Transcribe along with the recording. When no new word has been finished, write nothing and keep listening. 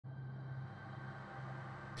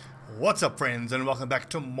What's up, friends, and welcome back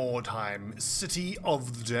to Mordheim, City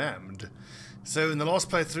of the Damned. So in the last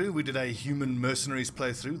playthrough we did a human mercenaries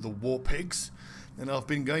playthrough, the war pigs, and I've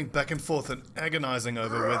been going back and forth and agonizing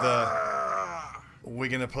over whether we're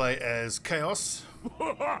going to play as Chaos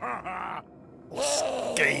or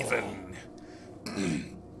Skaven.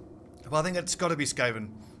 Well, I think it's got to be Skaven.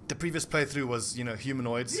 The previous playthrough was, you know,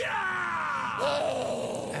 humanoids.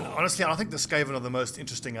 And honestly, I think the Skaven are the most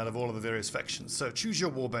interesting out of all of the various factions. So choose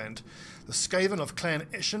your warband. The Skaven of Clan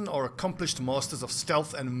Eshin are accomplished masters of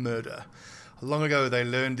stealth and murder. Long ago they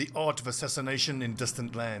learned the art of assassination in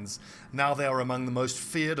distant lands. Now they are among the most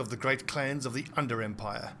feared of the great clans of the Under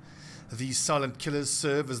Empire. These silent killers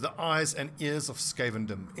serve as the eyes and ears of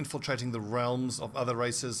Skavendom, infiltrating the realms of other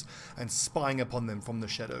races and spying upon them from the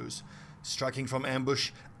shadows. Striking from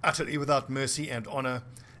ambush, utterly without mercy and honor,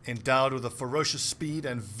 endowed with a ferocious speed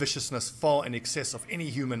and viciousness far in excess of any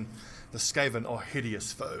human, the Skaven are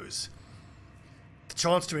hideous foes. The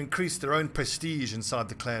chance to increase their own prestige inside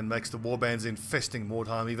the clan makes the warbands infesting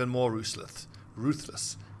Mordheim even more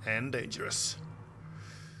ruthless and dangerous.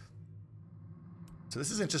 So this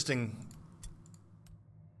is interesting.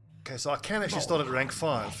 Okay, so I can actually start at rank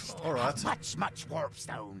 5. Alright. Much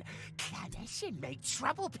warpstone. Clan Eshin make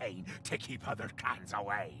trouble pain to keep other clans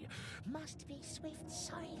away. Must be swift,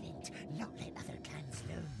 silent, not let other clans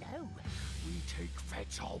know. We take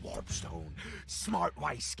fetch all warpstone. Smart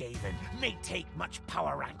wise Skaven may take much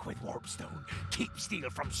power rank with warpstone. Keep steal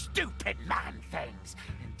from stupid man things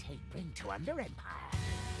and take bring to Under Empire.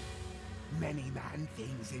 Many man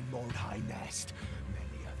things in Mordheim nest.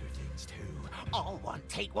 Many other things too. All want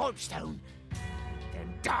take warpstone.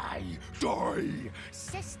 Then die!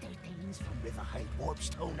 Sister things from Riverhide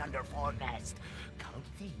warpstone under Fort Nest. Cult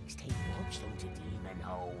things take warpstone to Demon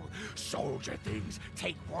Hole. Soldier things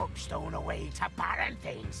take warpstone away to barren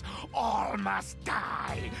things. All must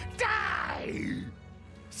die!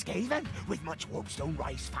 Skaven, with much warpstone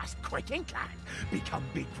rise fast quick in clan. Become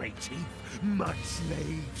big great chief. Much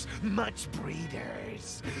slaves, much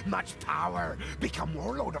breeders, much power. Become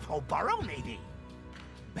warlord of whole borough maybe.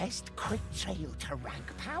 Best quick trail to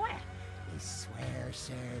rank power is swear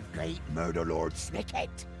serve great murder lord Snicket.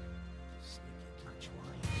 Snicket much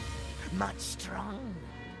wise, much strong.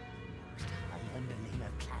 Most high underling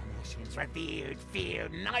of Clan Eshin's revered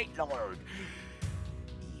feared night lord.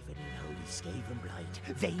 Even in holy Skaven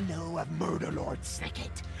blight, they know of murder lord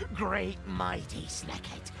Snicket. Great mighty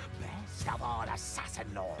Snicket, best of all assassin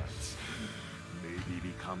lords. Maybe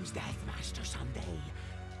becomes Deathmaster someday.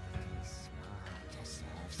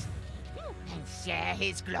 And share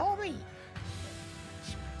his glory.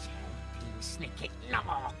 Much helping Snicket no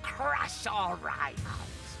crush all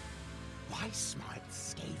rivals. Why smart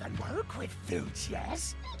Skaven work with Filch,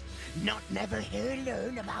 yes? Not never hear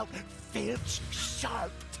learn about Filch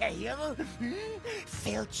Sharptail?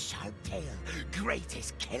 Filch Sharptail,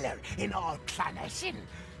 greatest killer in all Clan Eshin.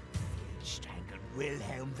 Filch strangled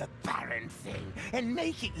Wilhelm the Baron thing and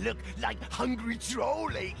make it look like hungry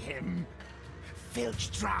troll ate him.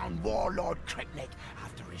 Filch drowned Warlord Kripnik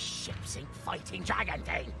after his ship sink fighting dragon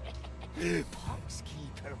thing. Pox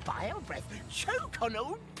keep her vile breath choke on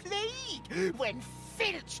old plague when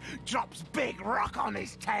Filch drops big rock on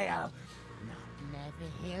his tail. Not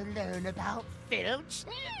never hear learn about Filch.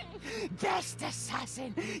 Best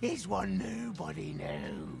assassin is one nobody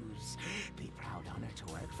knows. Be proud honor to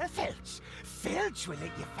work for Filch. Filch will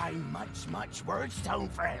let you find much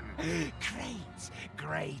Wyrdstone for him.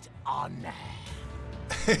 Great honor.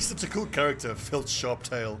 He's such a cool character, Filch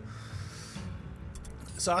Sharptail.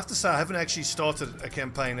 So I have to say, I haven't actually started a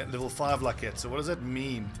campaign at level 5 like yet, so what does that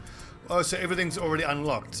mean? Oh, so everything's already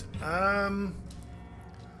unlocked. I'm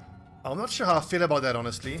not sure how I feel about that,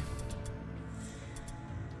 honestly.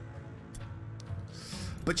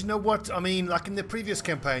 But you know what? I mean, like in the previous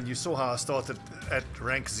campaign, you saw how I started at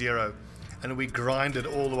rank 0, and we grinded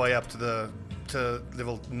all the way up to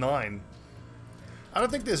level 9. I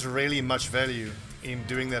don't think there's really much value in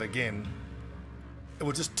doing that again. It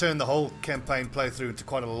will just turn the whole campaign playthrough into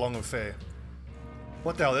quite a long affair.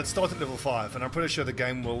 What the hell, let's start at level 5, and I'm pretty sure the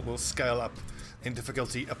game will scale up in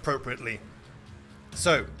difficulty appropriately.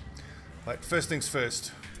 So, right, first things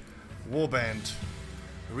first. Warband.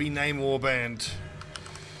 Rename Warband.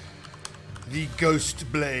 The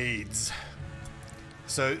Ghostblades.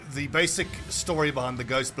 So, the basic story behind the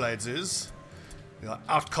Ghostblades is, you know,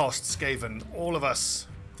 outcast Skaven, all of us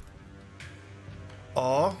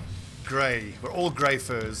are grey. We're all grey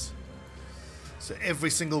furs. So every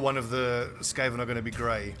single one of the Skaven are going to be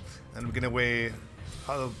grey. And we're going to wear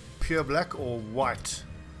either pure black or white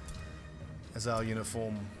as our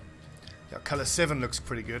uniform. Yeah, colour 7 looks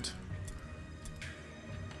pretty good.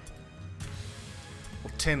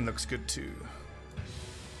 10 looks good too.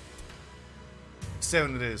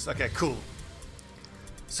 7 it is. Okay, cool.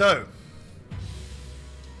 So,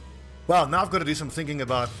 well, now I've got to do some thinking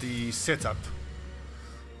about the setup.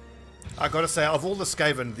 I gotta say, of all the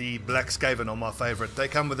Skaven, the black Skaven are my favorite. They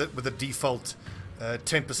come with it with a default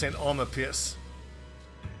 10% armor pierce.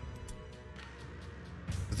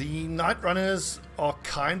 The Night Runners are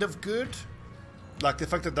kind of good. Like the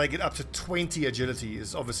fact that they get up to 20 agility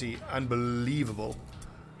is obviously unbelievable.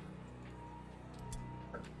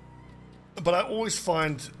 But I always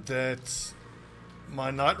find that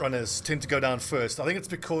my Night Runners tend to go down first. I think it's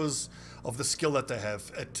because of the skill that they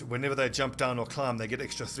have. Whenever they jump down or climb, they get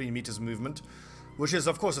extra 3 meters movement, which is,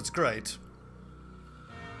 of course, it's great.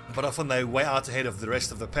 But often they're way out ahead of the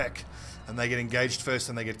rest of the pack, and they get engaged first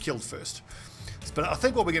and they get killed first. But I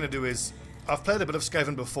think what we're going to do is, I've played a bit of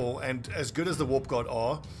Skaven before, and as good as the Warp Guard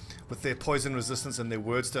are, with their poison resistance and their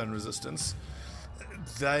Wyrdstone resistance,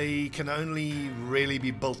 they can only really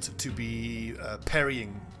be built to be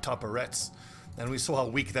parrying type of rats. And we saw how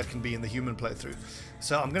weak that can be in the human playthrough.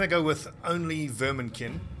 So I'm going to go with only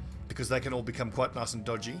Verminkin, because they can all become quite nice and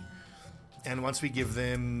dodgy. And once we give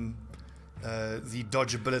them the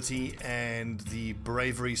dodge ability and the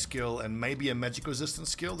bravery skill and maybe a magic resistance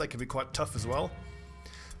skill, they can be quite tough as well.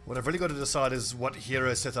 What I've really got to decide is what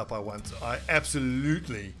hero setup I want. I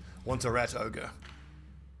absolutely want a rat ogre.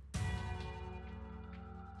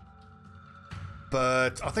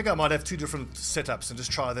 But I think I might have 2 different setups and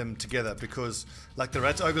just try them together, because like the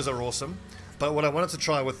rat ogres are awesome, but what I wanted to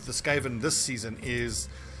try with the Skaven this season is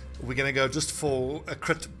we're going to go just for a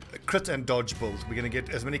crit and dodge build. We're going to get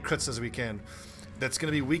as many crits as we can. That's going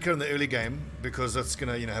to be weaker in the early game because it's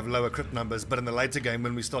going to, you know, have lower crit numbers, but in the later game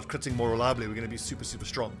when we start critting more reliably, we're going to be super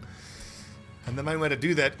strong. And the main way to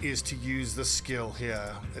do that is to use this skill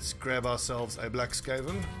here. Let's grab ourselves a black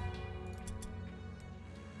Skaven.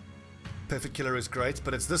 Perfect Killer is great,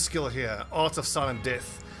 but it's this skill here, Art of Silent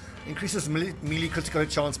Death. Increases melee critical hit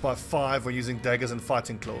chance by 5 when using daggers and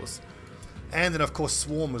fighting claws. And then of course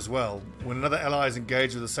Swarm as well. When another ally is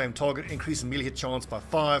engaged with the same target, increase melee hit chance by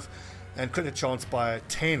 5 and crit hit chance by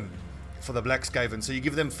 10 for the black Skaven. So you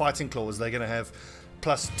give them fighting claws, they're going to have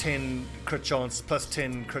plus 10 crit chance, plus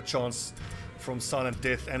 10 crit chance from Silent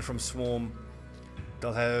Death and from Swarm.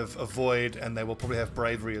 They'll have Avoid, and they will probably have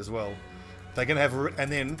Bravery as well. They're going to have,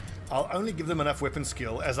 and then I'll only give them enough weapon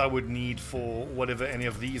skill as I would need for whatever any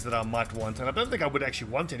of these that I might want, and I don't think I would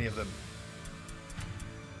actually want any of them.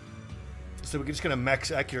 So we're just going to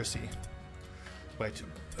max accuracy. Wait,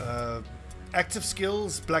 active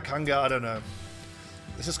skills, Black Hunger, I don't know.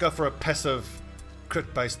 Let's just go for a passive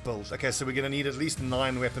crit based build. Okay, so we're going to need at least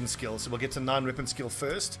 9 weapon skills, so we'll get to 9 weapon skill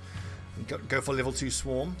first, and go for level 2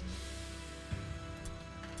 Swarm.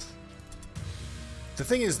 The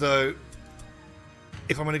thing is though,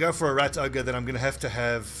 if I'm going to go for a rat ogre, then I'm going to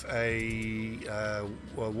have a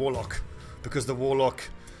warlock, because the warlock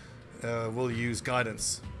will use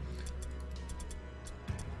guidance.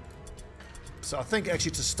 So I think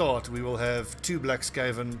actually to start we will have 2 black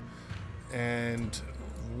Skaven and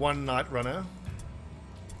 1 Night Runner,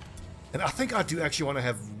 and I think I do actually want to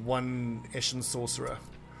have 1 Eshin Sorcerer,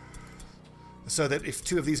 so that if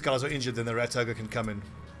 2 of these guys are injured, then the rat ogre can come in.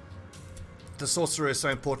 The sorcerer is so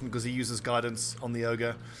important because he uses guidance on the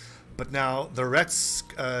ogre, but now the rats,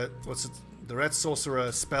 the rat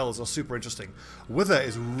sorcerer spells are super interesting. Wither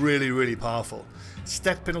is really powerful.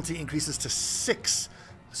 Stat penalty increases to 6,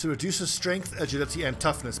 so reduces strength, agility, and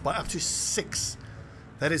toughness by up to 6.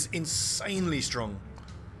 That is insanely strong.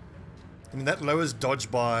 I mean, that lowers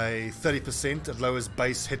dodge by 30%. It lowers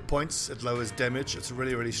base hit points. It lowers damage. It's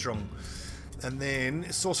really strong. And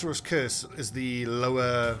then Sorcerer's Curse is the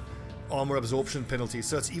lower armor absorption penalty,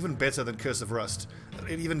 so it's even better than Curse of Rust.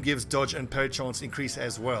 It even gives dodge and parry chance increase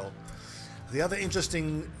as well. The other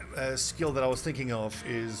interesting skill that I was thinking of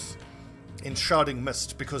is Enshrouding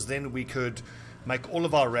Mist, because then we could make all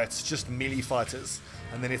of our rats just melee fighters,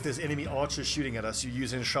 and then if there's enemy archers shooting at us, you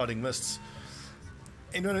use Enshrouding Mists.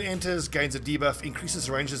 Anyone who enters gains a debuff, increases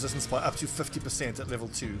range resistance by up to 50% at level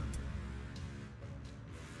 2.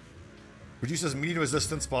 Reduces melee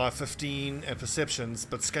resistance by 15 and perceptions,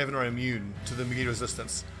 but Skaven are immune to the melee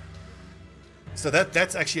resistance. So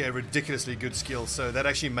that's actually a ridiculously good skill. So that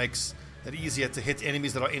actually makes it easier to hit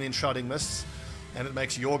enemies that are in Enshrouding Mists, and it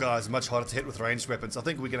makes your guys much harder to hit with ranged weapons. I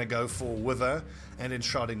think we're going to go for Wither and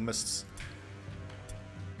Enshrouding Mists.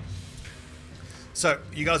 So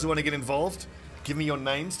you guys who want to get involved, give me your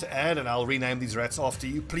names to add, and I'll rename these rats after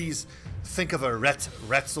you. Please think of a rat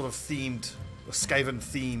sort of themed, or Skaven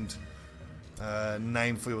themed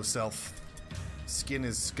name for yourself. Skin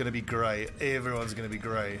is going to be grey. Everyone's going to be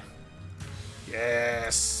grey.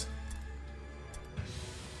 Yes.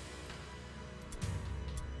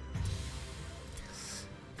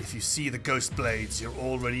 If you see the Ghostblades, you're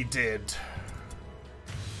already dead.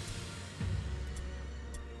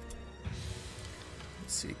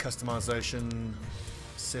 Let's see, customization,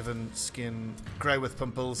 7 skin, grey with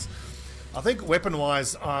pimples. I think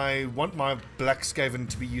weapon-wise, I want my black Skaven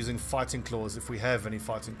to be using fighting claws, if we have any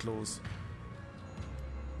fighting claws.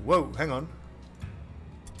 Whoa, hang on.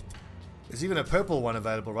 There's even a purple one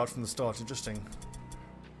available right from the start. Interesting.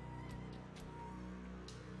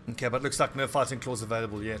 Okay, but looks like no fighting claws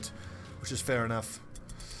available yet, which is fair enough.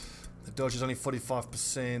 The dodge is only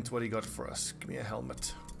 45%. What do you got for us? Give me a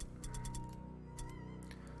helmet.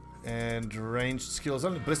 And ranged skills,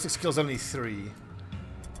 only ballistic skills only 3.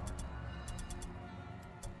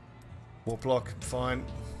 Warp block, fine.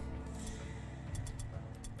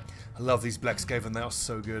 I love these black Skaven, they are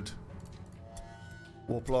so good.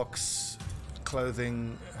 Warp blocks,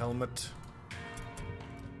 clothing, helmet.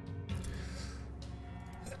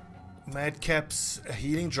 Madcaps, a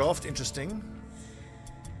healing draft, interesting.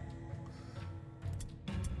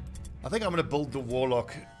 I think I'm going to build the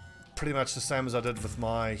Warlock pretty much the same as I did with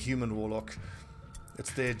my human Warlock.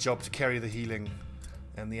 It's their job to carry the healing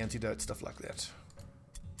and the antidote, stuff like that.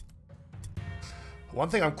 One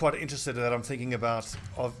thing I'm quite interested in that I'm thinking about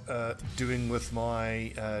doing with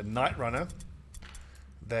my Night Runner,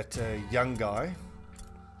 that young guy,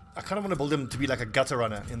 I kind of want to build him to be like a gutter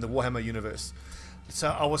runner in the Warhammer universe. So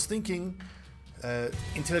I was thinking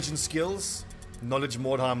intelligence skills, knowledge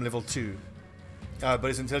Mordheim level 2, but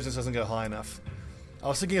his intelligence doesn't go high enough. I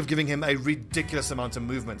was thinking of giving him a ridiculous amount of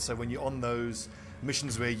movement, so when you're on those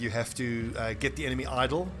missions where you have to get the enemy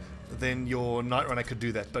idle, then your Night Runner could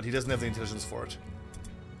do that, but he doesn't have the intelligence for it.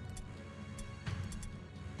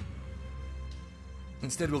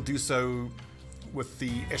 Instead we'll do so with the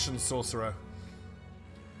Eshin Sorcerer.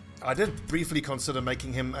 I did briefly consider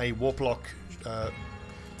making him a Warplock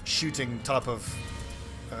shooting type of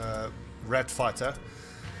rat fighter,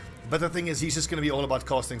 but the thing is he's just going to be all about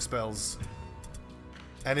casting spells,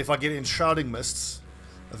 and if I get Enshrouding Mists,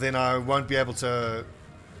 then I won't be able to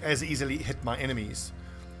as easily hit my enemies.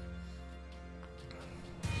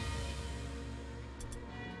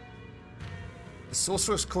 The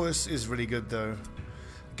Sorcerer's Curse is really good though.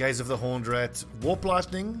 Gaze of the Horned Rat, Warp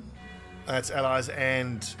Lightning, that's allies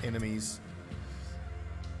and enemies.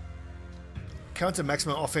 Counter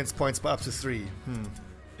maximum offense points by up to 3.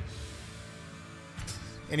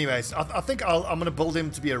 Anyways, I think I'm going to build him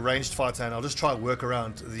to be a ranged fighter, and I'll just try to work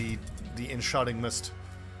around the Enshrouding Mist.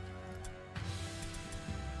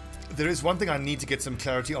 There is one thing I need to get some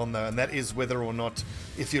clarity on though, and that is whether or not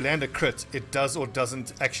if you land a crit, it does or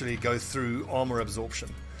doesn't actually go through armor absorption.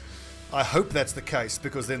 I hope that's the case,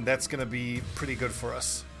 because then that's going to be pretty good for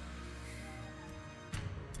us.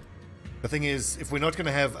 The thing is, if we're not going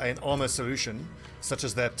to have an armor solution, such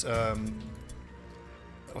as that,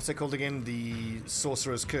 what's it called again? The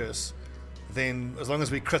Sorcerer's Curse, then as long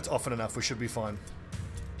as we crit often enough, we should be fine.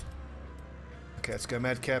 Okay, let's go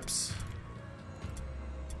Madcaps.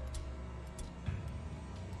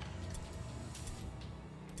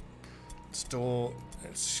 Store,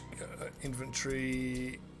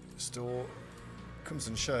 inventory, store,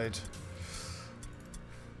 Crimson Shade.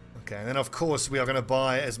 Okay, and then of course we are going to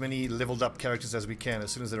buy as many leveled up characters as we can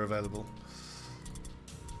as soon as they're available.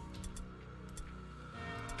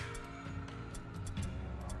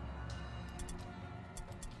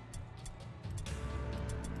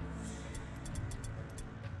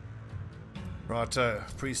 Righto,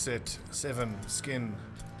 preset 7, skin,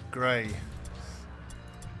 grey.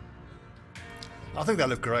 I think they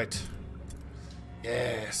look great.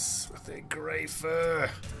 Yes, with their grey fur.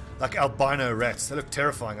 Like albino rats. They look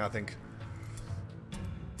terrifying, I think.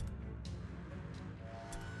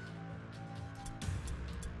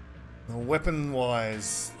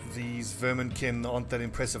 Weapon-wise, these verminkin aren't that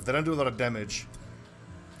impressive. They don't do a lot of damage.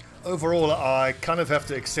 Overall, I kind of have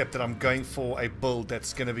to accept that I'm going for a build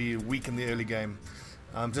that's going to be weak in the early game.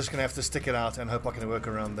 I'm just going to have to stick it out and hope I can work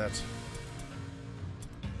around that.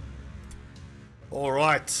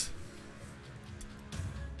 Alright.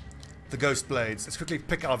 The Ghostblades. Let's quickly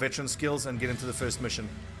pick our veteran skills and get into the first mission.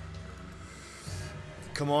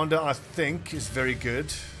 Commander, I think, is very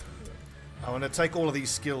good. I want to take all of these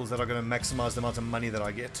skills that are going to maximize the amount of money that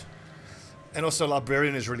I get. And also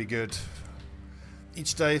Librarian is really good.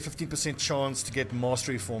 Each day, 15% chance to get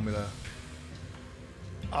Mastery Formula.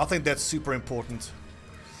 I think that's super important.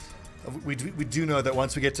 We do know that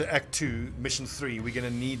once we get to Act 2, Mission 3, we're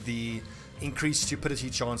going to need the increased stupidity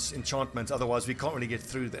chance enchantment, otherwise we can't really get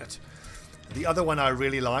through that. The other one I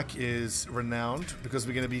really like is Renowned, because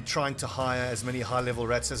we're going to be trying to hire as many high-level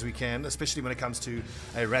rats as we can, especially when it comes to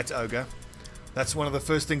a rat ogre. That's one of the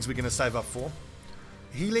first things we're going to save up for.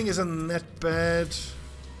 Healing isn't that bad.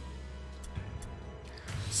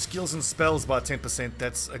 Skills and spells by 10%,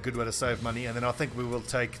 that's a good way to save money. And then I think we will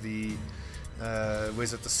take the,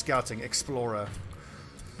 where's it, the Scouting Explorer.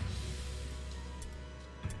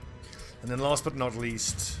 And then last but not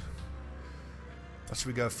least, what should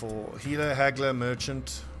we go for? Healer, Haggler,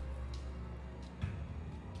 Merchant.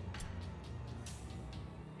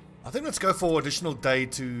 I think let's go for additional day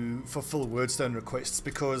to fulfill Wyrdstone requests,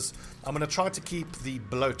 because I'm going to try to keep the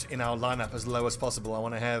bloat in our lineup as low as possible. I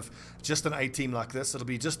want to have just an A team like this. It'll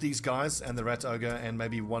be just these guys and the Rat Ogre and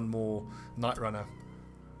maybe one more Night Runner.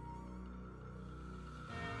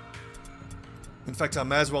 In fact, I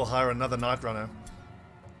may as well hire another Night Runner,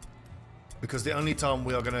 because the only time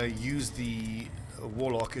we are going to use the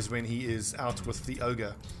Warlock is when he is out with the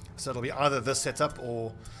Ogre. So it'll be either this setup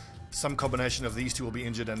or some combination of these two will be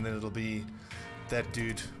injured, and then it'll be that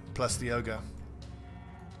dude plus the Ogre.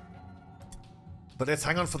 But let's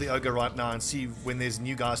hang on for the Ogre right now and see when there's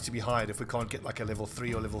new guys to be hired, if we can't get like a level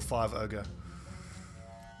 3 or level 5 Ogre.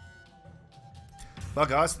 Well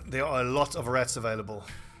guys, there are a lot of rats available.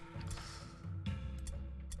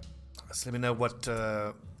 So let me know what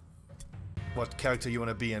character you want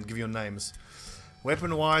to be and give your names.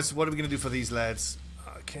 Weapon wise, what are we going to do for these lads?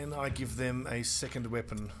 Can I give them a second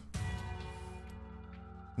weapon?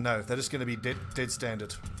 No, they're just going to be dead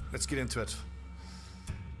standard. Let's get into it.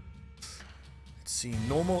 Let's see,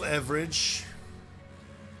 normal average.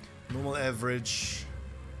 Normal average.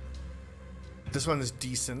 This one is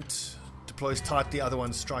decent. Deploys tight, the other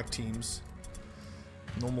one strike teams.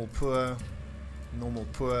 Normal poor. Normal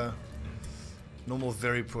poor. Normal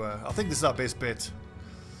very poor. I think this is our best bet.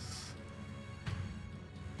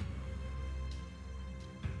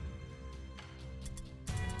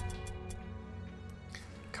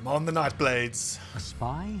 Come on, the Nightblades. A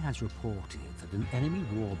spy has reported that an enemy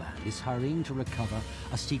warband is hurrying to recover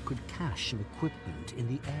a secret cache of equipment in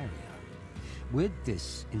the area. With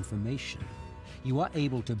this information, you are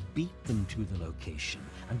able to beat them to the location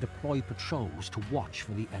and deploy patrols to watch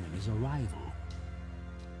for the enemy's arrival.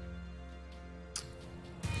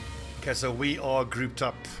 Okay, so we are grouped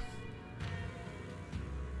up.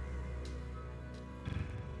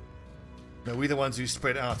 No, we're the ones who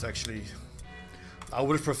spread out, actually. I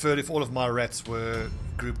would have preferred if all of my rats were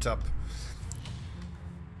grouped up.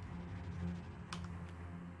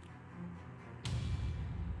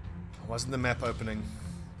 Wasn't the map opening?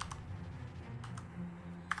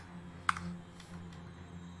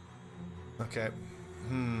 Okay.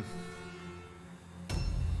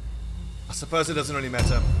 I suppose it doesn't really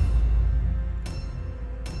matter.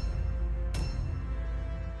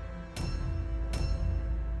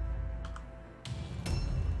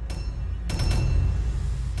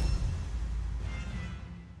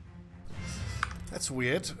 That's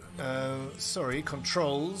weird. Sorry,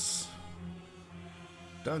 controls.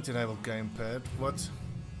 Don't enable gamepad. What?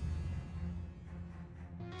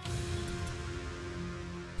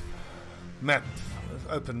 Map.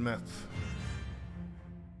 Open map.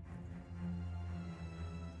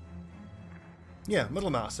 Yeah,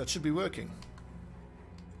 middle mouse. That should be working.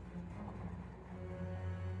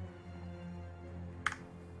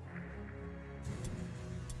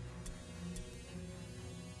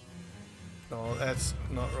 Oh, that's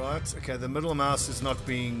not right. Okay, the middle mouse is not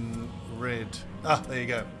being read. Ah, there you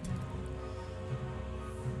go.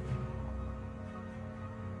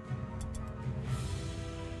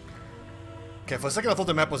 Okay, for a second I thought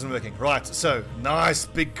the map wasn't working. Right, so, nice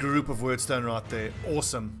big group of Wyrdstone right there.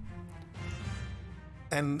 Awesome.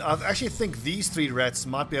 And I actually think these 3 rats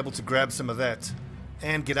might be able to grab some of that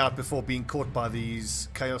and get out before being caught by these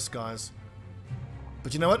Chaos guys.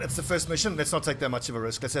 But you know what? It's the first mission. Let's not take that much of a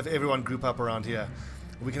risk. Let's have everyone group up around here.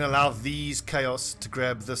 We can allow these Chaos to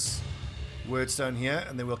grab this Wyrdstone here,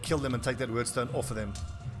 and then we'll kill them and take that Wyrdstone off of them.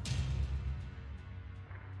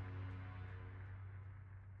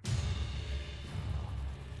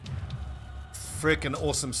 Frickin'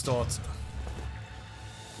 awesome start.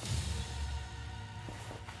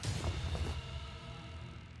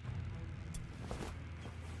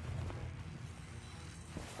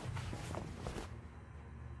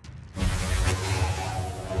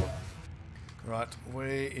 Right, where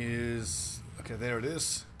is... Okay, there it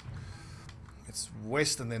is. It's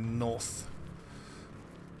west and then north.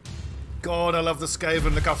 God, I love the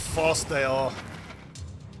Skaven. Look how fast they are.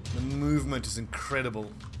 The movement is incredible.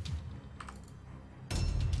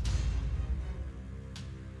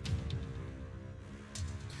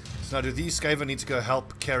 So now do these Skaven need to go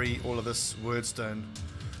help carry all of this Wyrdstone?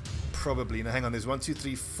 Probably. Now hang on, there's 1, 2,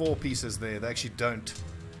 3, 4 pieces there. They actually don't.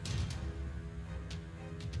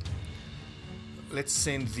 Let's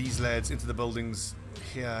send these lads into the buildings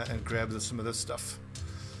here and grab some of this stuff.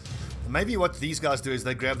 Maybe what these guys do is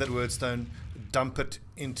they grab that Wyrdstone, dump it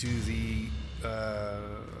into the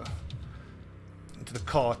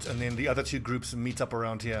cart, and then the other two groups meet up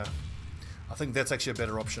around here. I think that's actually a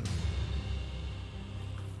better option.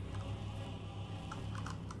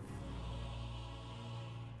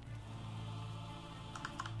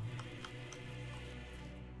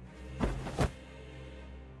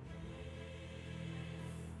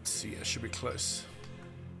 Let's see, it should be close.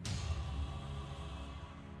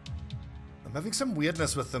 I'm having some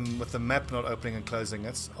weirdness with them, with the map not opening and closing.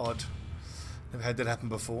 That's odd. Never had that happen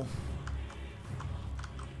before.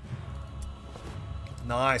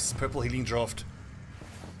 Nice, purple healing draft.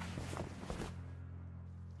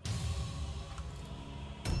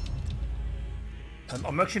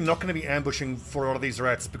 I'm actually not going to be ambushing for a lot of these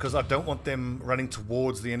rats because I don't want them running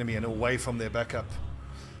towards the enemy and away from their backup.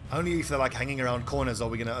 Only if they're like hanging around corners are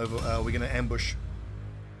we going to ambush.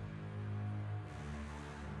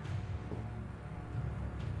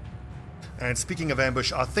 And speaking of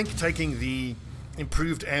ambush, I think taking the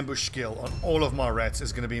improved ambush skill on all of my rats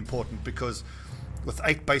is going to be important because with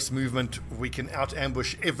 8 base movement, we can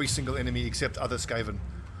out-ambush every single enemy except other Skaven.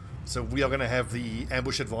 So we are going to have the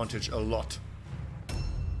ambush advantage a lot.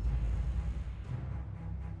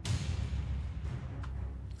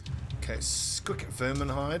 Okay, quick vermin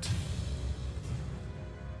hide.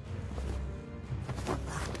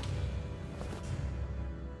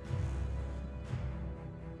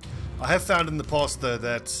 I have found in the past though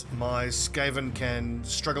that my Skaven can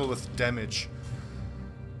struggle with damage.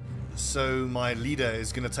 So my leader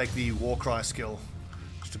is going to take the Warcry skill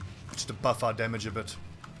just to buff our damage a bit.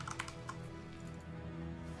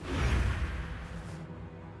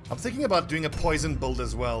 I'm thinking about doing a poison build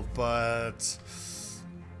as well, but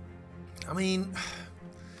I mean,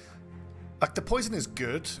 like the poison is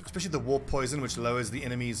good, especially the warp poison, which lowers the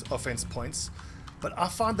enemy's offense points. But I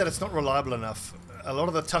find that it's not reliable enough. A lot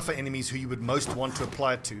of the tougher enemies who you would most want to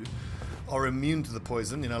apply it to are immune to the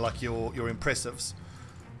poison, you know, like your impressives.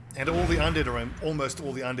 And all the undead are, almost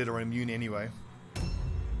all the undead are immune anyway.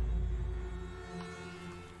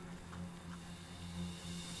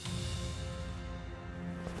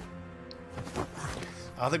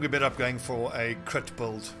 I think we're better up going for a crit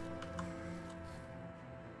build.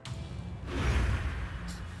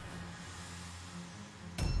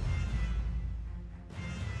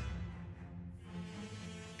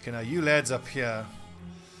 Okay, now you lads up here.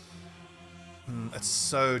 It's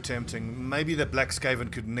so tempting. Maybe the Black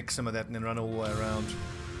Skaven could nick some of that and then run all the way around.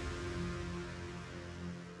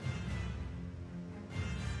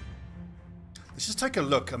 Let's just take a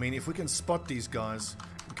look. I mean, if we can spot these guys,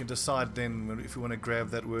 we can decide then if we want to grab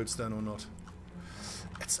that Wyrdstone or not.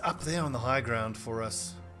 It's up there on the high ground for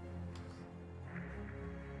us.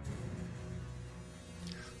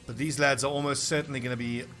 But these lads are almost certainly going to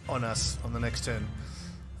be on us on the next turn.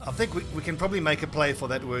 I think we can probably make a play for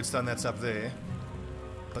that Wyrdstone that's up there.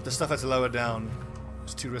 But the stuff that's lower down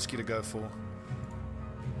is too risky to go for.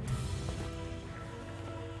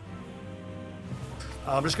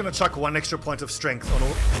 I'm just going to chuck 1 extra point of strength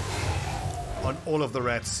on all of the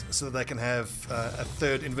rats so that they can have a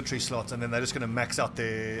 3rd inventory slot, and then they're just going to max out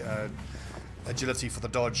their agility for the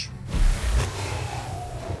dodge.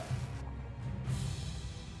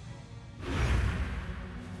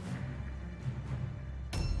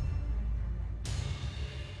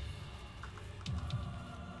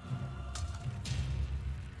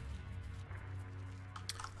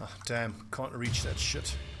 Oh, damn, can't reach that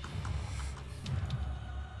shit.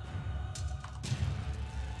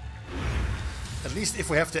 At least if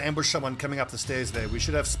we have to ambush someone coming up the stairs there, we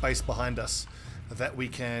should have space behind us that we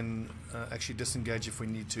can actually disengage if we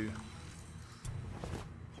need to.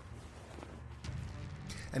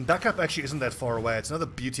 And backup actually isn't that far away. It's another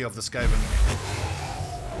beauty of the Skaven.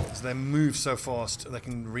 So they move so fast, they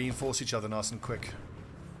can reinforce each other nice and quick.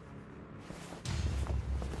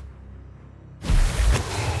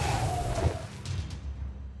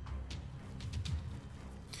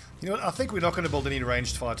 You know what, I think we're not going to build any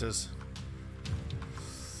ranged fighters.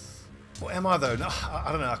 Or am I though? No,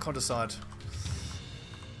 I don't know, I can't decide.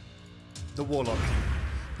 The Warlock.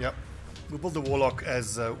 Yep. We'll build the Warlock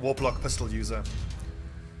as a Warplock pistol user.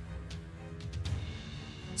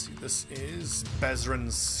 Let's see, this is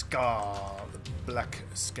Bazrin Scar, the Black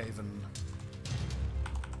Skaven.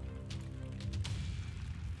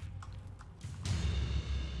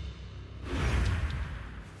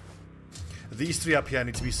 these three up here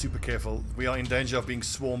need to be super careful. We are in danger of being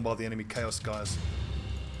swarmed by the enemy chaos guys.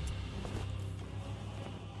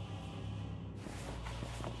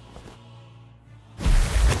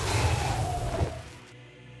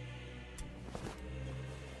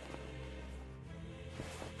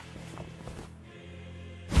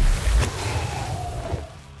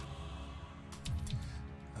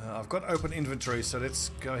 I've got open inventory, so let's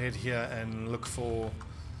go ahead here and look for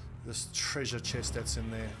this treasure chest that's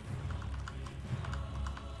in there.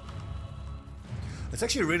 It's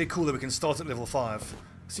actually really cool that we can start at level 5.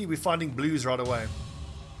 See, we're finding blues right away.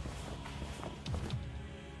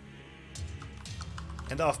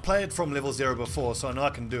 And I've played from level 0 before, so I know I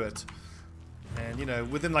can do it. And you know,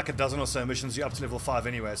 within like a dozen or so missions, you're up to level 5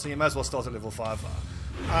 anyway, so you might as well start at level 5.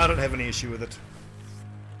 I don't have any issue with it.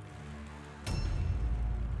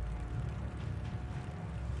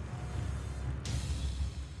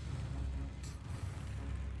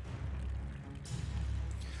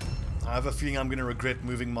 I have a feeling I'm going to regret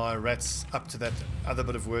moving my rats up to that other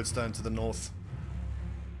bit of Wyrdstone to the north.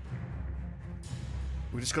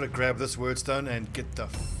 We just got to grab this Wyrdstone and get the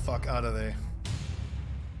fuck out of there.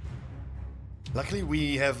 Luckily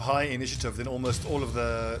we have high initiative than almost all of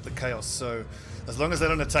the chaos, so as long as they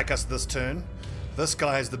don't attack us this turn, this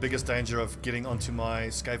guy has the biggest danger of getting onto my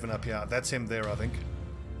Skaven up here. That's him there, I think.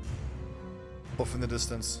 Off in the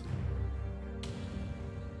distance.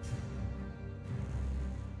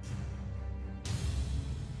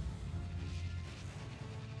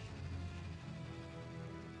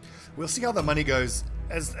 We'll see how the money goes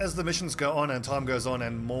as the missions go on and time goes on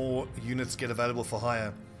and more units get available for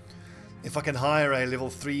hire. If I can hire a level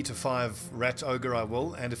 3 to 5 rat ogre, I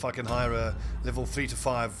will, and if I can hire a level 3 to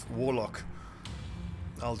 5 warlock,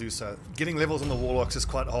 I'll do so. Getting levels on the warlocks is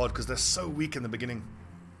quite hard because they're so weak in the beginning.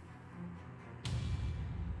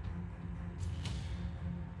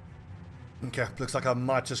 Okay, looks like I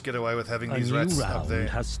might just get away with having these rats up there. A new round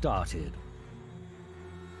has started.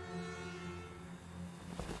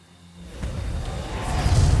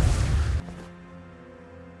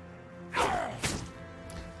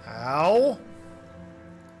 Ow!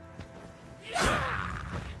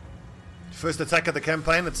 First attack of the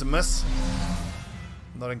campaign, it's a miss.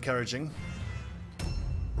 Not encouraging.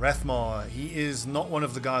 Rathmar, he is not one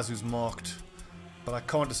of the guys who's marked, but I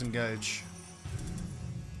can't disengage.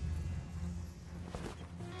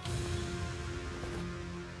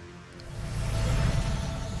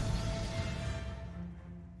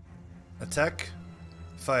 Attack,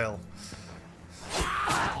 fail.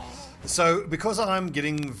 So, because I'm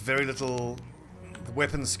getting very little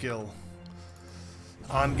weapon skill,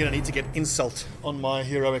 I'm going to need to get insult on my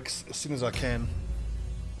heroics as soon as I can.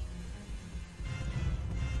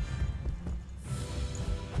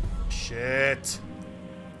 Shit.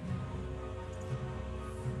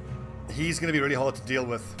 He's going to be really hard to deal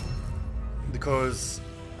with because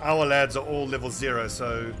our lads are all level 0,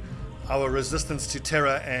 so our resistance to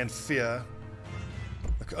terror and fear...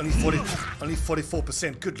 Only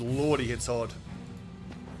 44%. Good lord, he hits hard.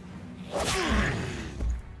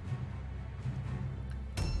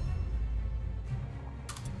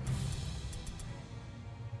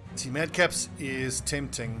 See, Madcaps is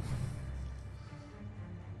tempting.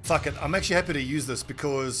 Fuck it. I'm actually happy to use this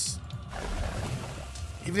because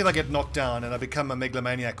even if I get knocked down and I become a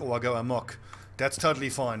megalomaniac or I go amok, that's totally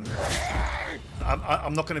fine.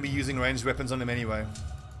 I'm not going to be using ranged weapons on him anyway.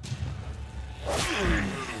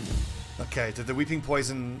 Okay, did the Weeping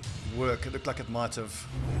Poison work? It looked like it might have.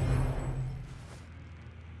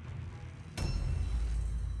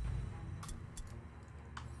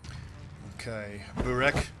 Okay,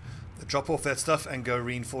 Burek, drop off that stuff and go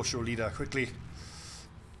reinforce your leader quickly.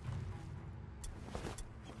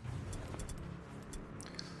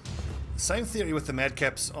 Same theory with the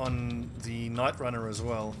Madcaps on the Night Runner as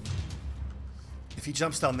well. If he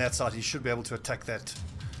jumps down that side, he should be able to attack that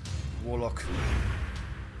Warlock.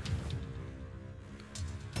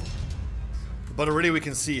 But already we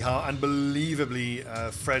can see how unbelievably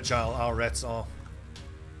fragile our rats are.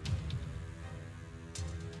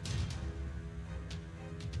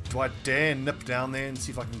 Do I dare nip down there and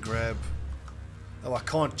see if I can grab... Oh, I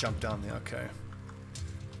can't jump down there, okay.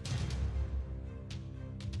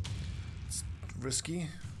 It's risky.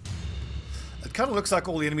 It kind of looks like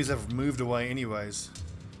all the enemies have moved away anyways.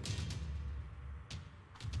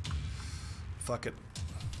 Fuck it.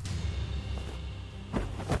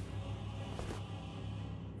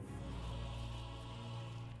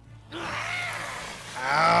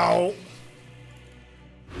 Ow!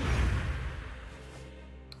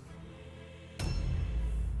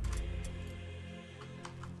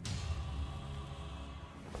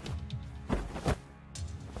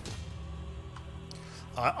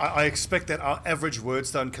 I expect that our average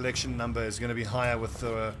Wyrdstone collection number is going to be higher with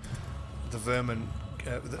the vermin,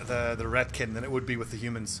 the ratkin, than it would be with the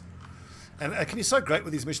humans. And it can be so great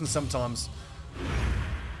with these missions sometimes.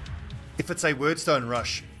 If it's a Wyrdstone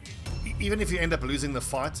rush, even if you end up losing the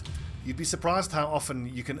fight, you'd be surprised how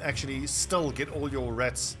often you can actually still get all your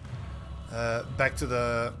rats back to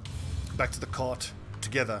the cart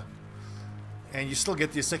together, and you still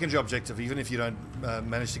get your secondary objective even if you don't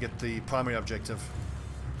manage to get the primary objective.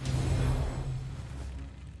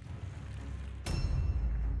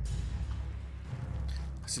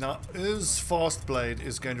 So now Fastblade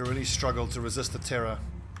is going to really struggle to resist the terror.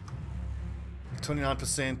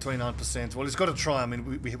 29%, 29%. Well, he's got to try. I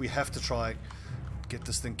mean, we have to try get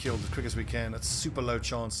this thing killed as quick as we can. It's super low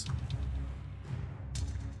chance.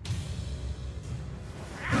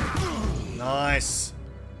 Nice.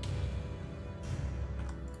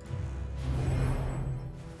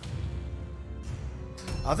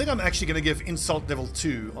 I think I'm actually going to give Insult Level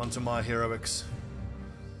 2 onto my heroics.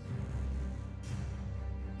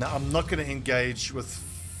 Now, I'm not going to engage with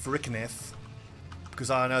Fricneth, because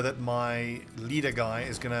I know that my leader guy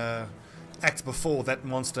is going to act before that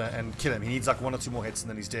monster and kill him. He needs like 1 or 2 more hits and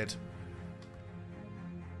then he's dead.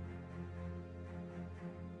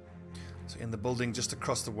 So in the building just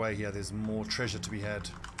across the way here, there's more treasure to be had.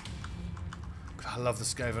 I love the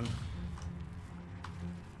Skaven.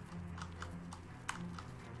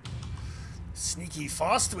 Sneaky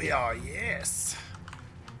fast we are, yes!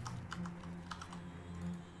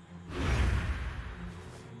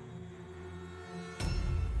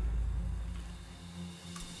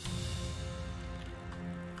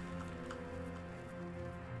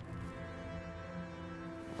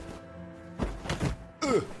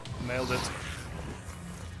 Nailed it.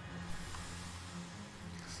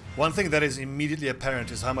 One thing that is immediately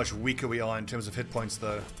apparent is how much weaker we are in terms of hit points,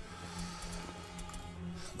 though.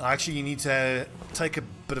 I actually need to take a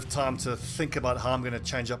bit of time to think about how I'm going to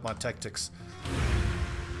change up my tactics.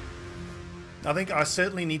 I think I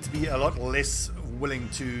certainly need to be a lot less willing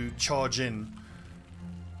to charge in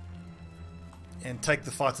and take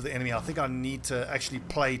the fight to the enemy. I think I need to actually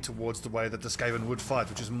play towards the way that the Skaven would fight,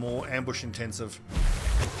 which is more ambush intensive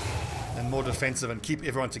and more defensive, and keep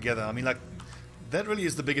everyone together. I mean, like, that really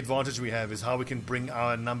is the big advantage we have, is how we can bring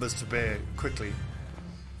our numbers to bear quickly.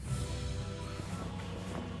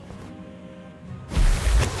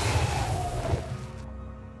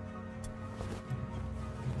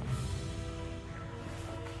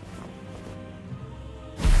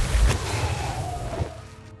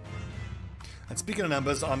 And speaking of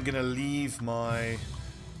numbers, I'm going to leave my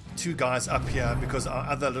 2 guys up here because our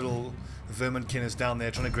other little verminkin is down there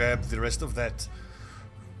trying to grab the rest of that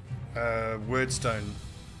Wyrdstone.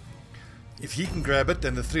 If he can grab it,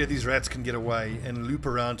 then the 3 of these rats can get away and loop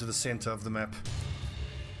around to the center of the map.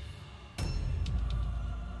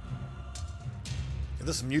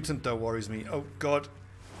 This mutant though worries me. Oh god.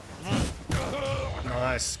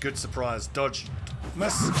 Nice, good surprise. Dodge.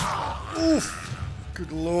 Miss. Oof.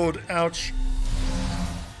 Good lord, ouch.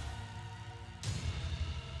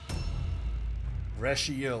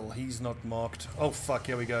 Rashiel, he's not marked. Oh fuck,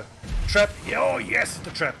 here we go. Trap! Oh yes,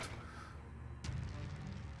 the trap!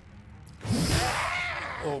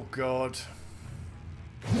 Oh god.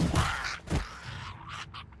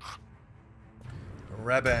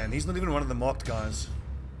 Raban, he's not even one of the marked guys.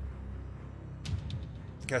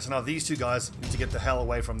 Okay, so now these 2 guys need to get the hell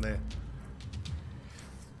away from there.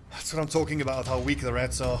 That's what I'm talking about, how weak the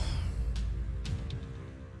rats are.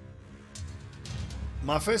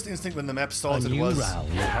 My first instinct when the map started was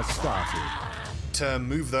to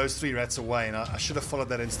move those 3 rats away, and I should have followed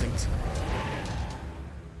that instinct.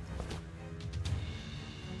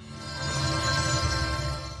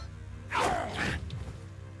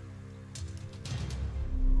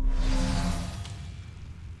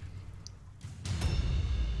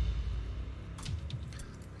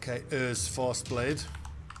 Okay, Fastblade.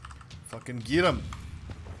 Fucking get him.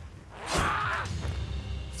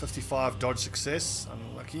 55 dodge success,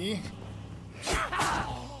 unlucky.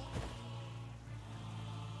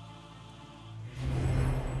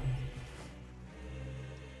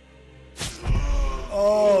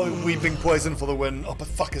 Oh, weeping poison for the win. Oh, but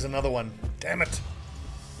fuck, is another one. Damn it.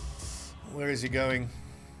 Where is he going?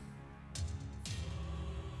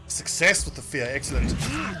 Success with the fear, excellent.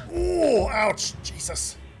 Oh, ouch,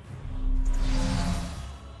 Jesus.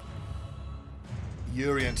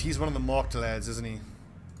 Urient, he's one of the marked lads, isn't he?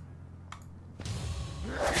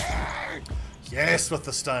 Yes, with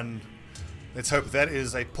the stun. Let's hope that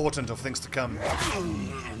is a portent of things to come.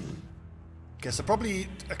 Okay, so probably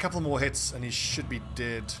a couple more hits and he should be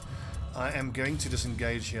dead. I am going to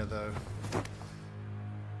disengage here though.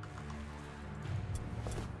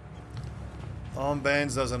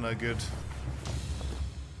 Armbands, those are no good.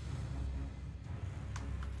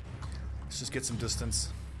 Let's just get some distance.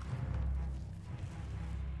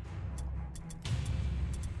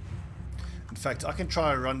 In fact, I can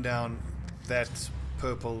try and run down that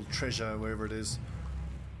purple treasure, wherever it is.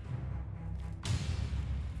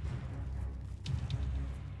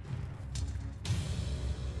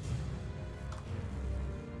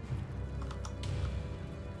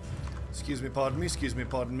 Excuse me, pardon me, excuse me,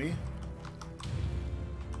 pardon me.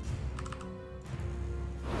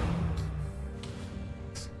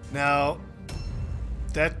 Now,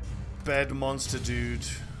 that bad monster dude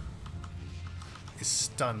is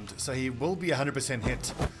stunned, so he will be 100%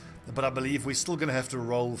 hit, but I believe we're still going to have to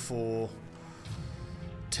roll for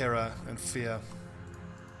terror and fear.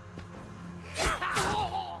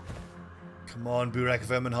 Come on, Burak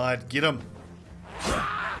Verminhide, get him!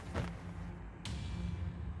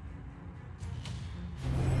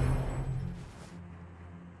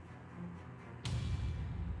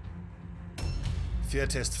 Fear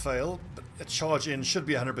test fail, but a charge in should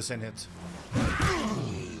be 100% hit.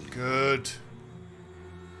 Good.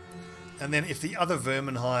 And then if the other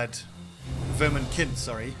verminkin,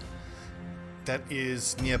 sorry, that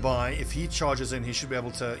is nearby, if he charges in, he should be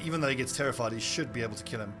able to, even though he gets terrified, he should be able to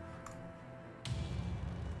kill him.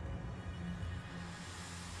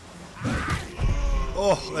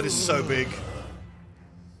 Oh, that is so big.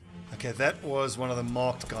 Okay, that was one of the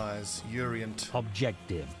marked guys, Urient.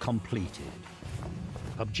 Objective completed.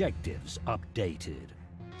 Objectives updated.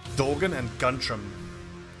 Dorgan and Guntram.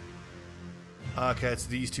 Okay, it's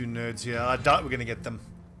these two nerds here. I doubt we're going to get them.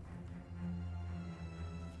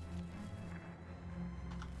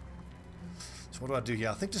 So what do I do here?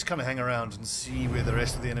 I think just kind of hang around and see where the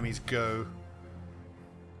rest of the enemies go.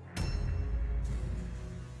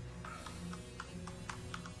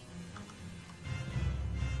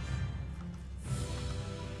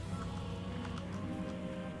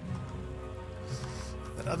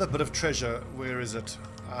 Another bit of treasure. Where is it?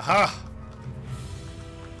 Aha!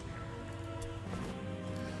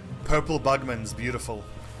 Purple bugmans. Beautiful.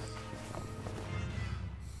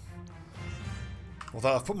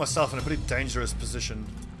 Although I've put myself in a pretty dangerous position.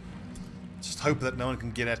 Just hope that no one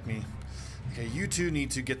can get at me. Okay, you two need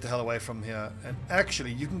to get the hell away from here. And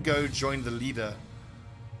actually, you can go join the leader,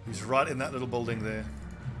 who's right in that little building there.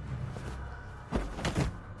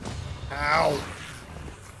 Ow!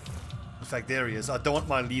 In fact, there he is. I don't want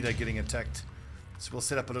my leader getting attacked. So we'll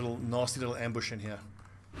set up a little nasty little ambush in here.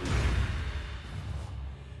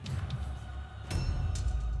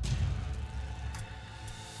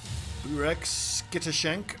 Burak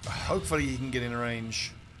Skittershank. Hopefully he can get in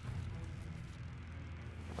range.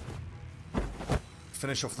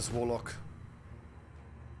 Finish off this warlock.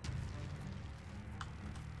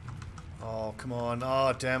 Oh, come on.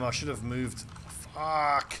 Oh, damn. I should have moved.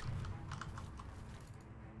 Fuck.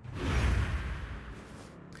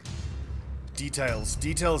 Details,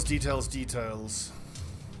 details, details, details.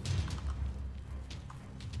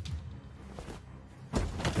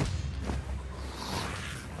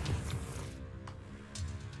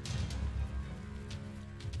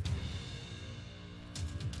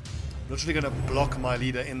 Literally going to block my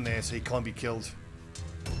leader in there so he can't be killed.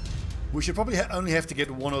 We should probably only have to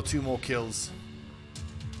get 1 or 2 more kills.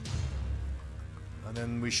 And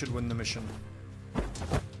then we should win the mission.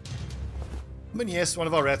 I mean, yes, one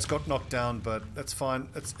of our rats got knocked down, but that's fine.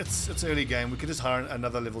 It's early game. We could just hire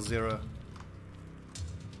another level 0.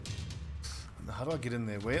 Now, how do I get in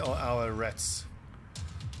there? Where are our rats?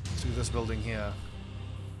 Through this building here.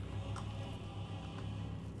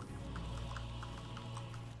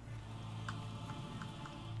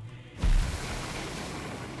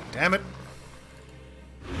 Damn it!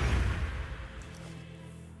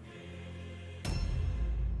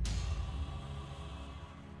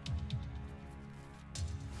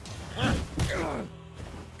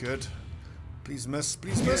 Good. Please miss,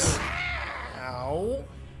 please miss. Ow.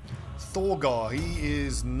 Thorgar, he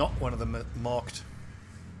is not one of them marked.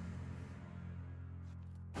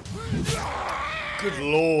 Good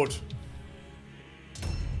lord.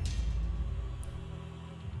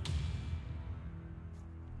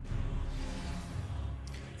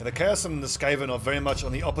 And the Chaos and the Skaven are very much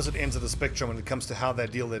on the opposite ends of the spectrum when it comes to how they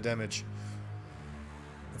deal their damage.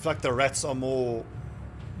 In fact, the rats are more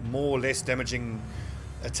or less damaging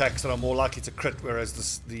attacks that are more likely to crit,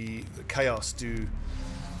 whereas the Chaos do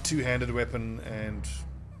two-handed weapon and,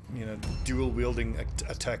 you know, dual wielding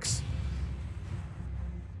attacks.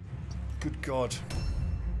 Good God.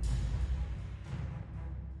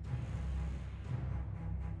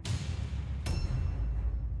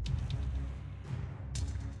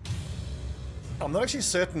 I'm not actually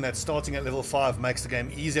certain that starting at level 5 makes the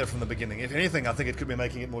game easier from the beginning. If anything, I think it could be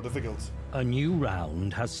making it more difficult. A new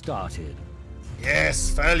round has started. Yes,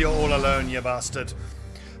 failure all alone, you bastard.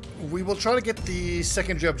 We will try to get the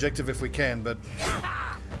secondary objective if we can, but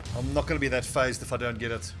I'm not going to be that phased if I don't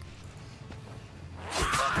get it.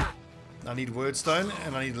 I need Wyrdstone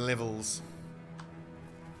and I need levels.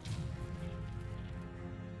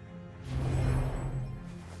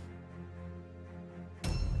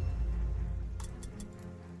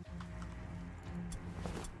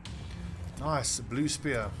 Nice, blue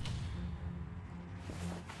spear.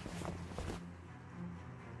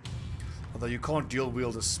 Although you can't dual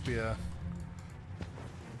wield a spear.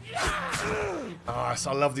 Nice,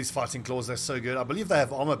 I love these fighting claws, they're so good. I believe they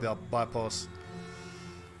have armor bypass.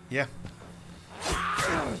 Yeah.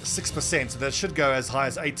 6%, so that should go as high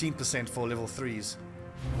as 18% for level 3s.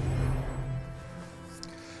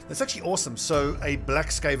 That's actually awesome. So a black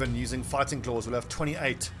Skaven using fighting claws will have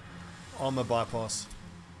 28 armor bypass.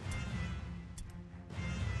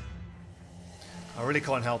 I really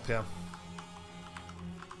can't help here.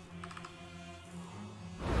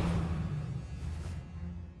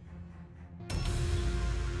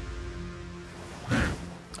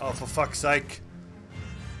 Oh, for fuck's sake.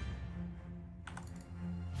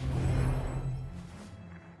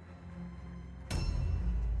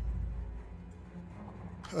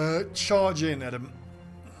 Charge in, Adam.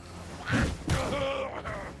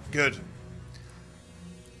 Good.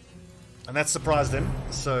 And that surprised him.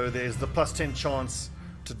 So there's the plus 10 chance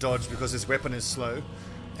to dodge because his weapon is slow.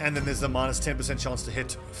 And then there's the minus 10% chance to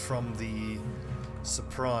hit from the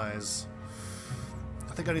surprise.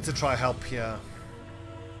 I think I need to try help here.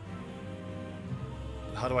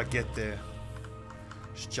 How do I get there?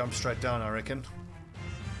 Just jump straight down, I reckon.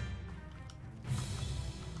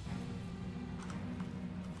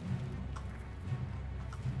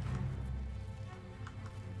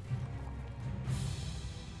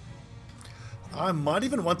 I might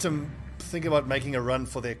even want to think about making a run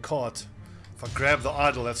for their cart. If I grab the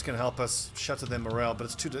idol, that's going to help us shatter their morale, but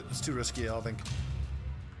it's too risky, I think.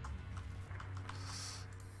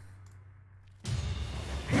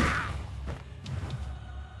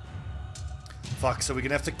 Fuck, so we're going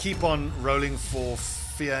to have to keep on rolling for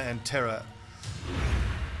fear and terror.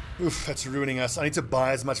 Oof, that's ruining us. I need to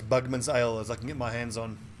buy as much Bugman's Ale as I can get my hands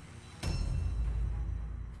on.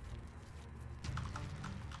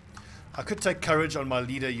 I could take courage on my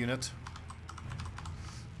leader unit,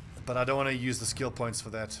 but I don't want to use the skill points for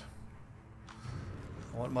that.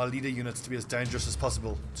 I want my leader units to be as dangerous as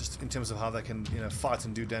possible, just in terms of how they can, you know, fight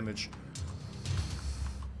and do damage.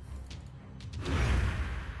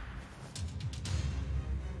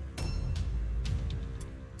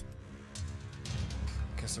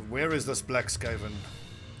 Okay, so where is this black Skaven?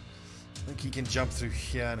 I think he can jump through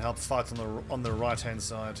here and help fight on the right hand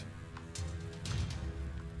side.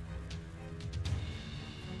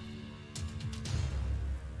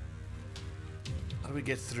 How do we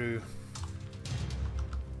get through?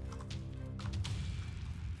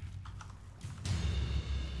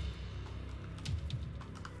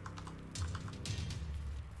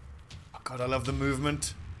 Oh God, I love the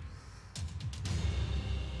movement.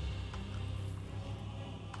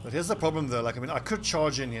 But here's the problem though, like, I mean, I could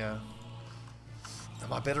charge in here.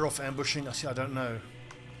 Am I better off ambushing? I don't know.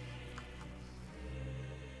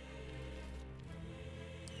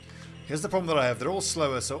 Here's the problem that I have. They're all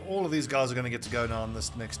slower, so all of these guys are going to get to go now on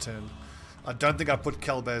this next turn. I don't think I put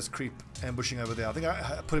Calbear's creep ambushing over there. I think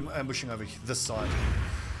I put him ambushing over this side.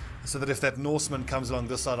 So that if that Norseman comes along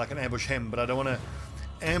this side, I can ambush him. But I don't want to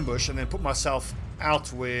ambush and then put myself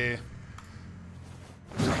out where...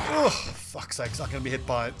 Oh, fuck's sakes. I'm going to be hit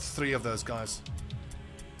by 3 of those guys.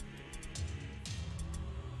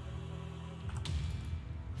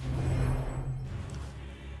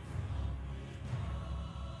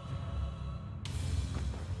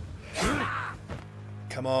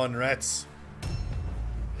 Come on, rats.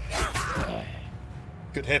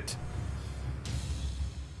 Good hit.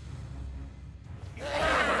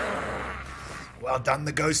 Well done,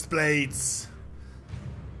 the Ghostblades.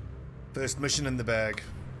 First mission in the bag.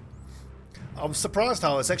 I'm surprised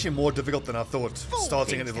how it's actually more difficult than I thought,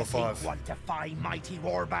 starting at level 5. Want to find mighty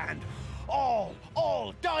warband. All,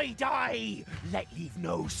 die. Let leave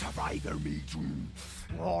no survivor meet.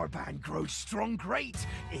 Warband grows strong great,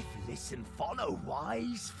 if listen follow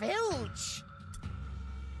wise filch.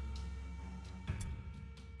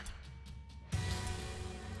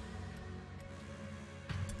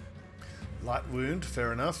 Light wound,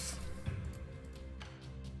 fair enough.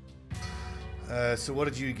 So what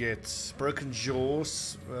did you get? Broken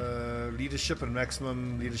jaws, leadership and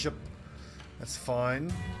maximum leadership. That's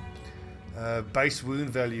fine. Base wound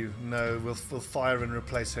value. No, we'll fire and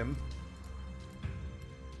replace him.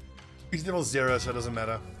 He's level 0, so it doesn't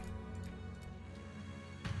matter.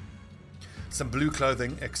 Some blue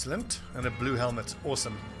clothing, excellent. And a blue helmet,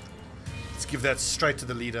 awesome. Let's give that straight to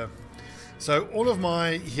the leader. So all of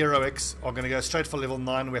my heroics are going to go straight for level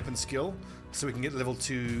 9 weapon skill, so we can get level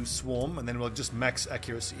 2 swarm, and then we'll just max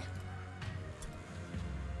accuracy.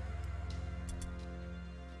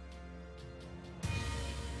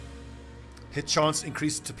 Hit chance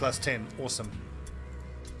increased to +10. Awesome.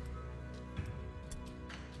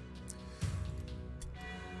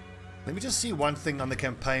 Let me just see one thing on the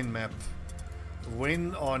campaign map.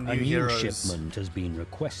 When are new heroes? A new shipment has been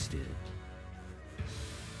requested.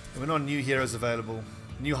 When are new heroes available?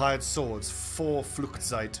 New hired swords, 4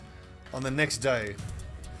 Fluchtzeit on the next day.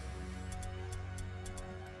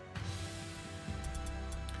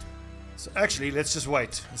 So actually, let's just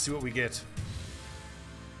wait and see what we get.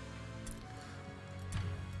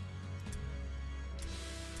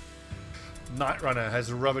 Night Runner has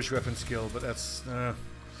a rubbish weapon skill, but that's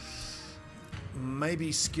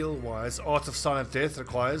maybe skill-wise. Art of Silent Death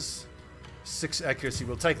requires 6 accuracy.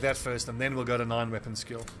 We'll take that first, and then we'll go to 9 weapon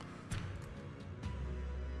skill.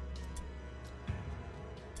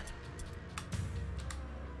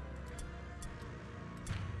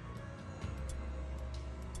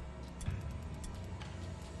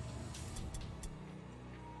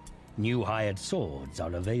 New hired swords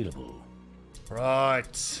are available.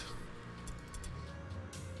 Right.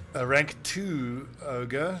 A rank 2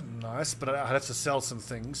 ogre, nice, but I have to sell some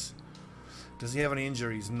things. Does he have any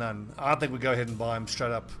injuries? None. I think we go ahead and buy him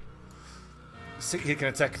straight up. He can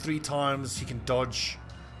attack 3 times, he can dodge.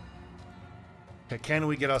 Okay, can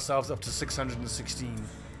we get ourselves up to 616?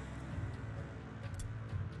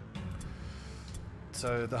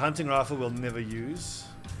 So the hunting rifle we'll never use.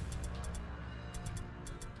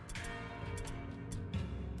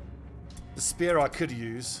 The spear I could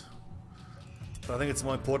use. But I think it's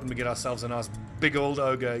more important we get ourselves a nice big old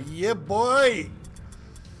ogre. Yeah, boy!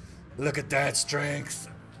 Look at that strength.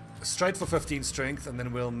 Straight for 15 strength, and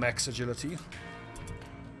then we'll max agility.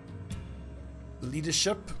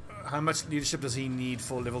 Leadership. How much leadership does he need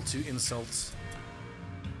for level 2 insults?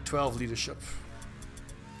 12 leadership.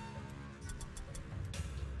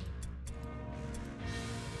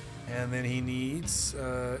 And then he needs...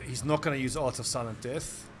 he's not going to use Art of Silent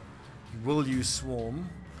Death. He will use Swarm.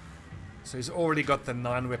 So he's already got the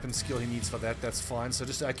 9 weapon skill he needs for that. That's fine. So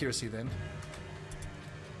just accuracy then.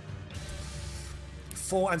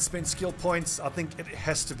 4 unspent skill points. I think it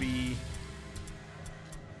has to be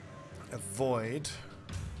a void.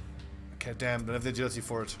 Okay, damn. Don't have the agility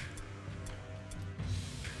for it.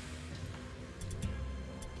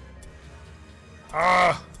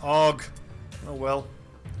 Ah! Og! Oh well.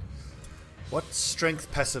 What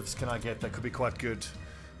strength passives can I get that could be quite good?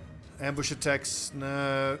 Ambush attacks?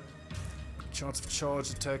 No. Chance of charge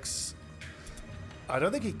attacks. I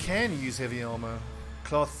don't think he can use heavy armor.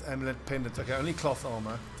 Cloth, amulet, pendant. Okay, only cloth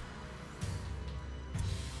armor.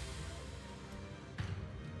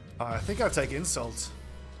 I think I'll take insult.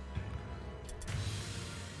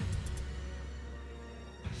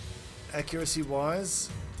 Accuracy wise,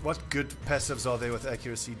 what good passives are there with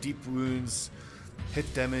accuracy? Deep wounds,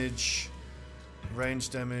 hit damage, range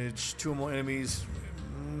damage, 2 or more enemies.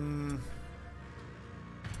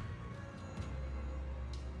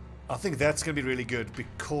 I think that's going to be really good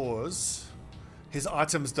because his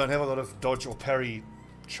items don't have a lot of dodge or parry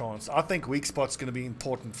chance. I think weak spot's going to be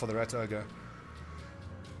important for the Rat Ogre.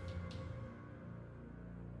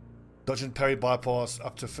 Dodge and parry bypass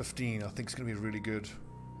up to 15 I think is going to be really good.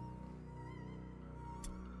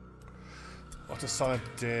 Art of Silent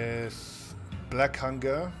Death, Black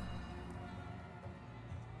Hunger.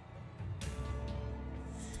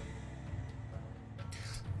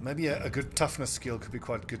 Maybe a good toughness skill could be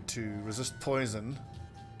quite good too. Resist poison.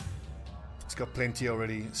 It's got plenty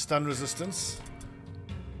already. Stun resistance.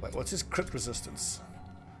 Wait, what's his crit resistance?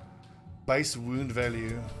 Base wound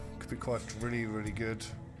value could be quite really good.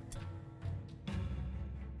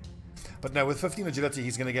 But no, with 15 agility,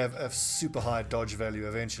 he's going to have a super high dodge value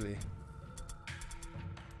eventually.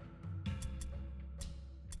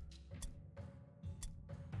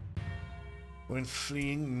 When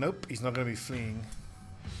fleeing, nope, he's not going to be fleeing.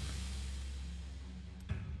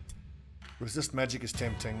 Resist magic is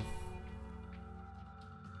tempting.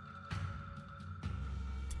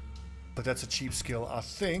 But that's a cheap skill. I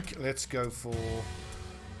think let's go for...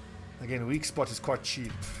 Again, weak spot is quite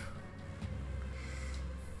cheap.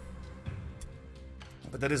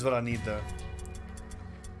 But that is what I need though.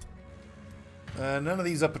 None of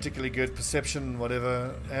these are particularly good. Perception,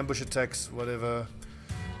 whatever. Ambush attacks, whatever.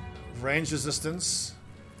 Range resistance.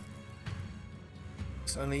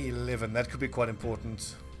 It's only 11. That could be quite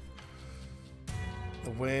important.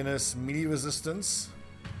 Awareness, melee resistance.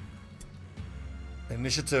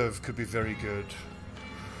 Initiative could be very good.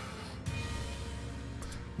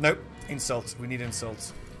 Nope. Insult. We need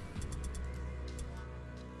insult.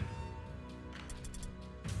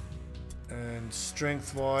 And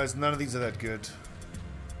strength-wise, none of these are that good.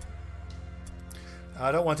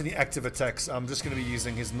 I don't want any active attacks. I'm just going to be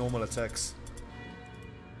using his normal attacks.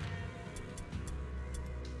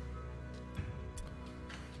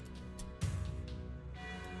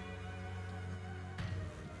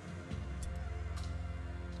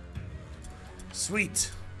 Sweet.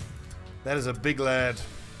 That is a big lad.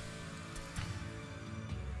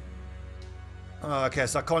 Oh, okay,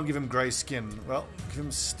 so I can't give him grey skin. Well, give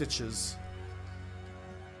him stitches.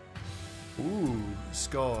 Ooh,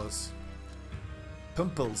 scars.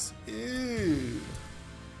 Pimples. Ew.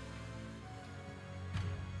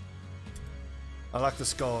 I like the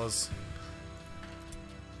scars.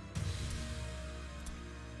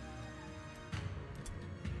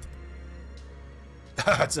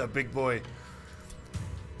 That's a big boy.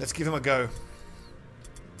 Let's give him a go.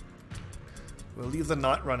 We'll leave the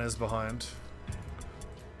night runners behind.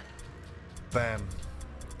 Bam.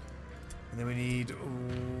 And then we need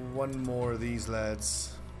one more of these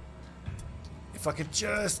lads. If I could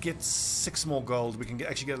just get 6 more gold, we can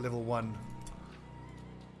actually get a level 1.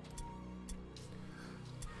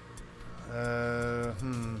 I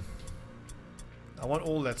want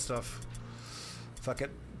all that stuff. Fuck it.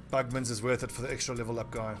 Bugman's is worth it for the extra level up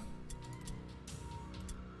guy.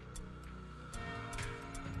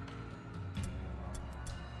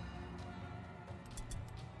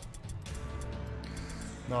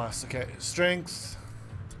 Nice, okay. Strength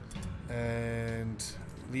and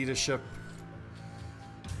leadership,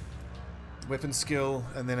 weapon skill,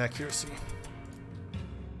 and then accuracy.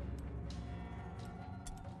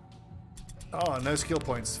 Oh, no skill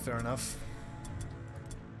points. Fair enough.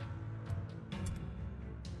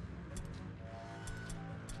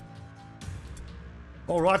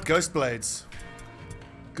 Alright, Ghostblades.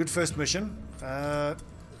 Good first mission.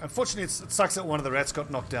 Unfortunately, it sucks that one of the rats got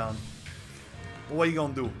knocked down. What are you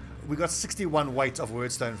gonna do? We got 61 weight of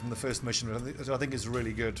Wyrdstone from the first mission, which I think is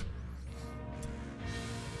really good.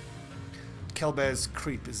 Kelbear's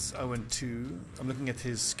creep is 0-2. I'm looking at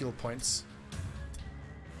his skill points.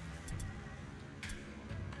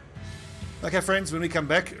 Okay, friends, when we come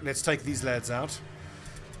back, let's take these lads out.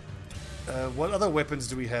 What other weapons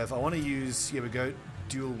do we have? I want to use, here we go,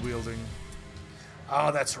 dual wielding.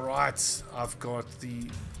 Oh, that's right. I've got the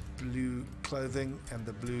blue clothing and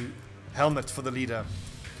the blue helmet for the leader.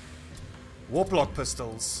 Warplock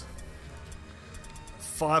pistols.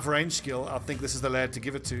 5 range skill. I think this is the lad to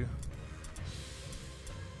give it to.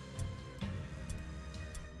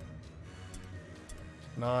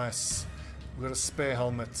 Nice. We've got a spare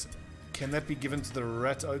helmet. Can that be given to the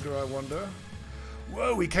rat ogre, I wonder?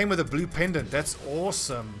 Whoa, he came with a blue pendant. That's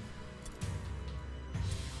awesome.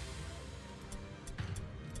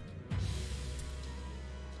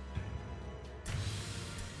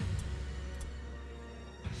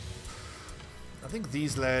 I think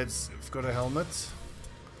these lads have got a helmet.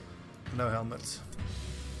 No helmet.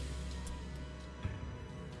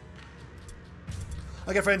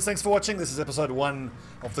 Okay, friends, thanks for watching. This is episode 1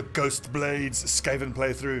 of the Ghostblades Skaven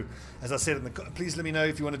playthrough. As I said, please let me know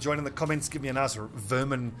if you want to join in the comments. Give me a nice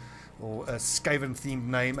vermin or a Skaven themed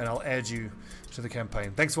name and I'll add you to the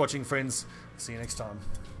campaign. Thanks for watching, friends. See you next time.